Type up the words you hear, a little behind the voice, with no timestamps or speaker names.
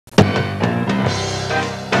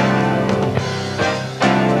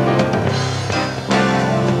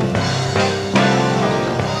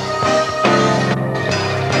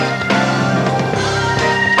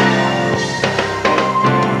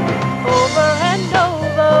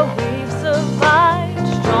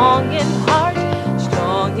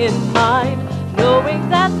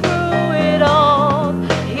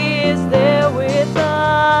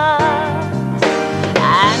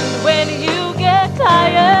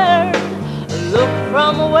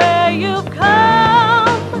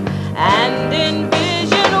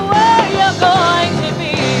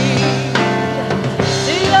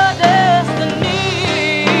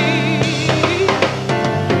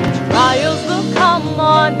trouble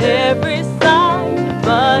on every side,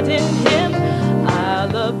 but in Him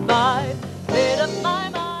I'll abide. Made up my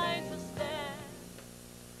mind to stand.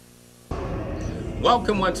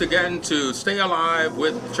 Welcome once again to Stay Alive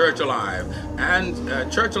with Church Alive.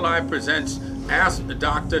 And Church Alive presents Ask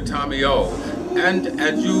Dr. Tommy O. And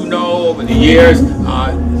as you know, over the years,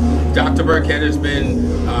 Dr. Burkhead has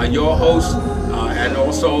been your host and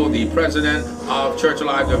also the president of Church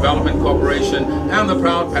Alive Development Corporation and the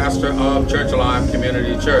proud pastor of Church Alive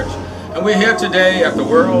Community Church. And we're here today at the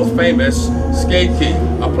world famous Skate Key,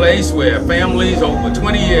 a place where families over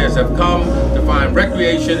 20 years have come to find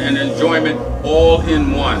recreation and enjoyment all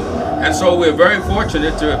in one. And so we're very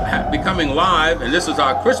fortunate to be coming live, and this is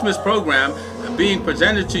our Christmas program being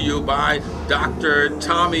presented to you by Dr.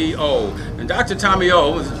 Tommy O. And Dr. Tommy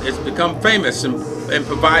O has become famous in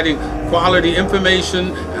providing quality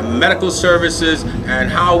information and medical services and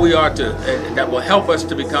how we are to, that will help us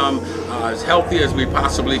to become as healthy as we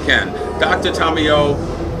possibly can. Dr. Tommy O,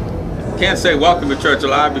 can't say welcome to Church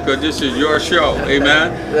Alive because this is your show,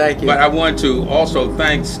 amen? Thank you. But I want to also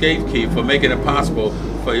thank Skate Key for making it possible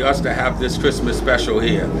for us to have this Christmas special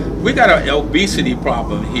here. We got an obesity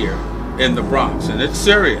problem here in the Bronx, and it's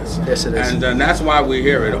serious. Yes, it is. And that's why we're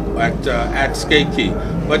here at Skate Key.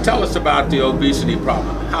 But tell us about the obesity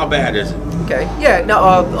problem. How bad is it? Okay. Yeah.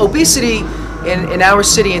 Now, obesity in our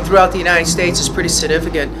city and throughout the United States is pretty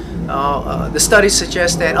significant. The studies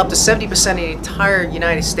suggest that up to 70% of the entire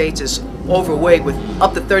United States is overweight, with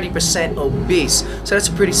up to 30% obese. So that's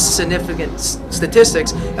a pretty significant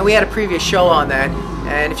statistics. And we had a previous show on that.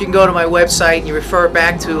 And if you can go to my website and you refer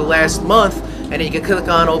back to last month, and then you can click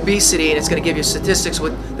on obesity, and it's going to give you statistics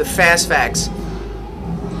with the fast facts.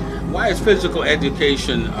 Why is physical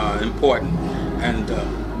education important? And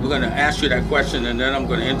we're going to ask you that question, and then I'm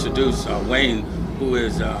going to introduce Wayne, who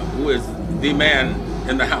is the man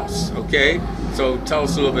in the house. Okay, so tell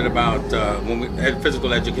us a little bit about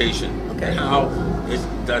physical education. Okay. And how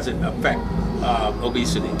does it affect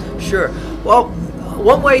obesity? Sure. Well,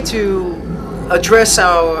 one way to address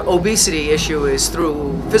our obesity issue is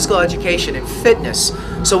through physical education and fitness.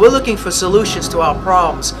 So we're looking for solutions to our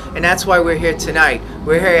problems, and that's why we're here tonight.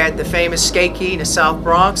 We're here at the famous Skate Key in the South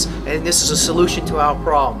Bronx, and this is a solution to our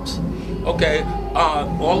problems. Okay,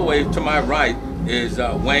 all the way to my right is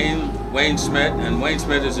Wayne Smith, and Wayne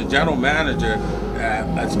Smith is the general manager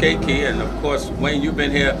at Skate Key. And of course, Wayne, you've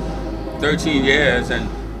been here 13 years, and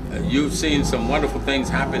you've seen some wonderful things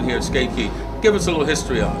happen here at Skate Key. Give us a little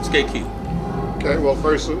history on Skate Key. Okay, well,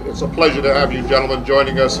 first, it's a pleasure to have you gentlemen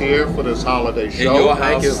joining us here for this holiday show. In your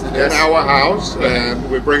house. Thank you. In our house, and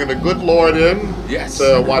we're bringing the good Lord in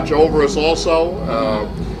to watch over us also.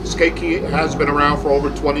 Skate Key has been around for over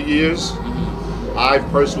 20 years. I've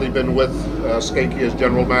personally been with Skate Key as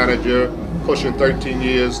general manager, pushing 13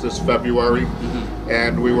 years this February.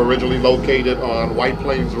 And we were originally located on White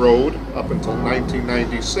Plains Road up until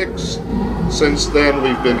 1996. Since then,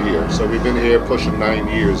 we've been here. So we've been here pushing 9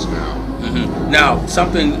 years now. Now,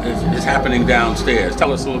 something is happening downstairs.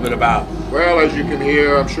 Tell us a little bit about. Well, as you can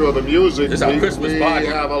hear, I'm sure the music. It's our Christmas party.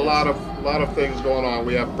 We have a lot of things going on.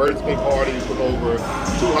 We have birthday parties with over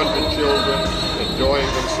 200 children enjoying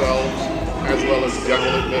themselves, as well as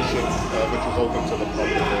general admission, which is open to the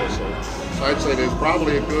public also. So I'd say there's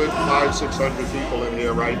probably a good 500-600 people in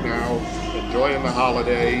here right now enjoying the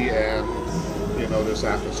holiday and this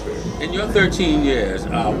atmosphere. In your 13 years,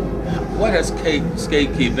 what has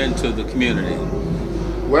Skate Key been to the community?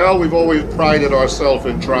 Well, we've always prided ourselves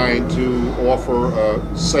in trying to offer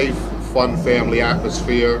a safe, fun family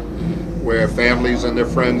atmosphere where families and their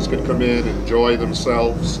friends can come in, enjoy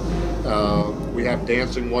themselves. We have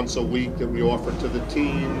dancing once a week that we offer to the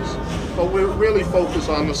teens. But we're really focused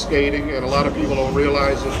on the skating, and a lot of people don't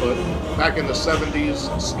realize it, but back in the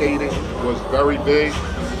 70s, skating was very big.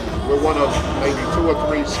 We're one of maybe 2 or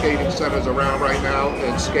 3 skating centers around right now,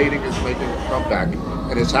 and skating is making a comeback,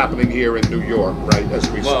 and it's happening here in New York, right, as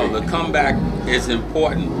we speak. Well, the comeback is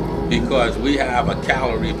important because we have a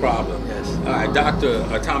calorie problem. Yes. All right, Dr.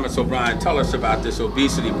 Thomas O'Brien, tell us about this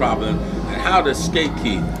obesity problem, and how does Skate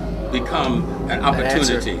Key become an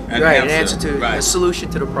opportunity? An answer to a solution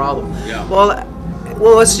to the problem. Yeah.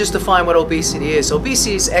 Well, let's just define what obesity is.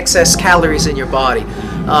 Obesity is excess calories in your body.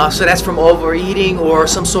 So that's from overeating or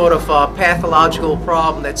some sort of pathological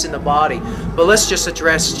problem that's in the body. But let's just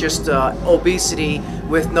address obesity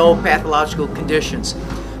with no pathological conditions.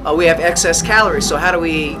 We have excess calories. So how do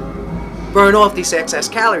we burn off these excess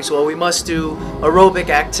calories? Well, we must do aerobic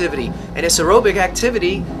activity. And this aerobic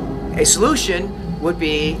activity, a solution would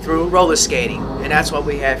be through roller skating, and that's what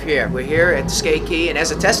we have here. We're here at the Skate Key, and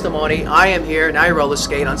as a testimony, I am here and I roller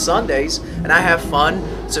skate on Sundays, and I have fun.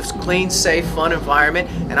 It's a clean, safe, fun environment,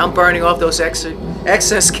 and I'm burning off those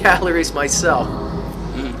excess calories myself.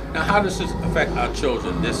 Now, how does this affect our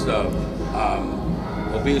children, this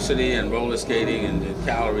obesity and roller skating and the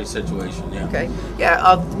calorie situation? Yeah. Okay.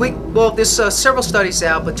 Yeah. There's several studies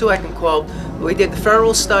out, but two I can quote. We did the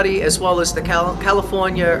federal study as well as the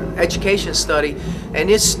California education study, and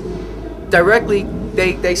it's directly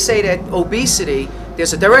they say that obesity.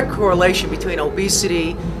 There's a direct correlation between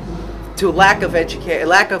obesity to lack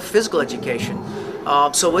of physical education.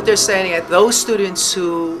 So what they're saying is that those students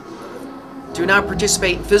who do not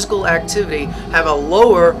participate in physical activity have a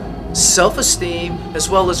lower self-esteem as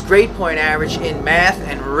well as grade point average in math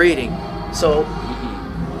and reading. So,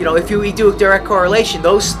 you know, if we do a direct correlation,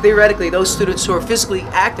 theoretically those students who are physically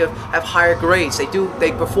active have higher grades.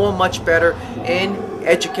 They perform much better in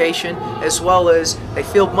education, as well as they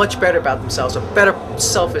feel much better about themselves, a better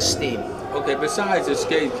self-esteem. Okay, besides the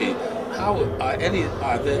Skate Key, are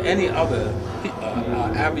there any other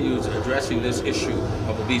avenues addressing this issue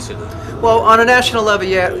of obesity? Well, on a national level,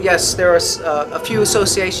 yes, there are a few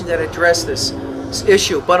associations that address this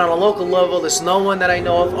issue, but on a local level, there's no one that I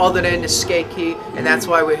know of other than the Skate Key, and that's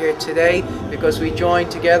why we're here today, because we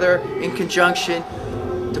joined together in conjunction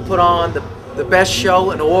to put on the best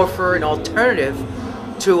show and offer an alternative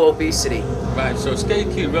to obesity. Right, so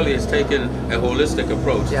Skate Key really has taken a holistic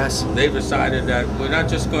approach. Yes. They've decided that we're not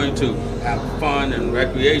just going to have fun and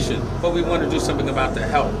recreation, but we want to do something about the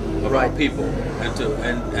health of our people,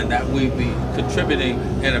 and that we be contributing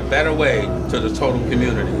in a better way to the total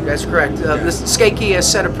community. That's correct. The Skate Key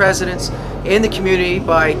has set a precedence in the community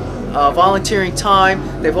by volunteering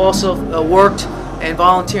time. They've also worked and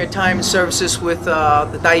volunteer time and services with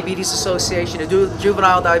the Diabetes Association, the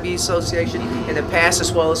Juvenile Diabetes Association in the past,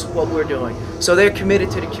 as well as what we're doing. So they're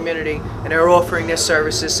committed to the community, and they're offering their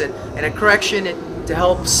services and a correction to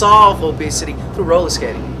help solve obesity through roller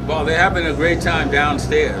skating. Well, they're having a great time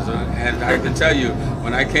downstairs, and I can tell you,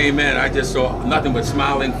 when I came in, I just saw nothing but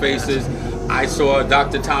smiling faces. I saw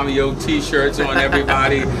Dr. Tommy O t-shirts on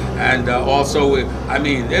everybody, and also, I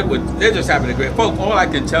mean, they're just having a great. Folks, all I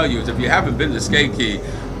can tell you is if you haven't been to Skate Key,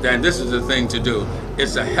 then this is the thing to do.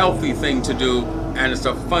 It's a healthy thing to do, and it's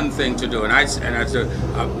a fun thing to do. And as a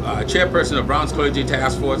chairperson of Bronx Clergy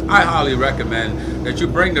Task Force, I highly recommend that you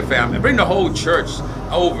bring the family, bring the whole church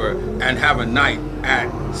over and have a night at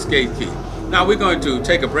Skate Key. Now we're going to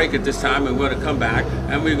take a break at this time, and we're going to come back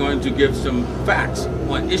and we're going to give some facts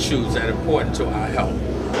on issues that are important to our health.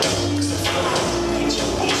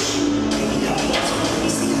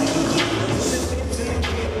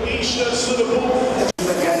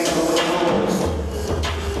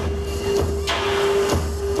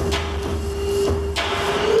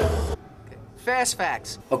 Fast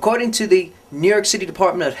facts. According to the New York City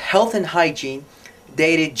Department of Health and Hygiene,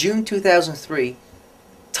 dated June 2003,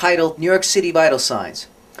 titled New York City Vital Signs,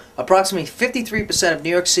 approximately 53% of New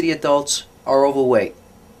York City adults are overweight.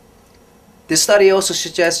 This study also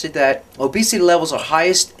suggested that obesity levels are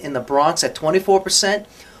highest in the Bronx at 24%,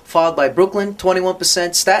 followed by Brooklyn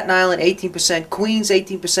 21%, Staten Island 18%, Queens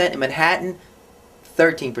 18%, and Manhattan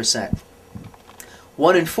 13%.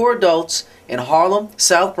 1 in 4 adults in Harlem,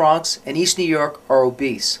 South Bronx, and East New York are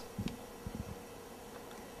obese.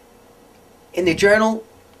 In the Journal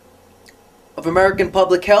of American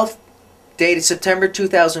Public Health, dated September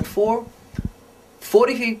 2004,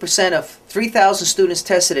 43% of 3,000 students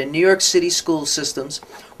tested in New York City school systems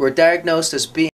were diagnosed as being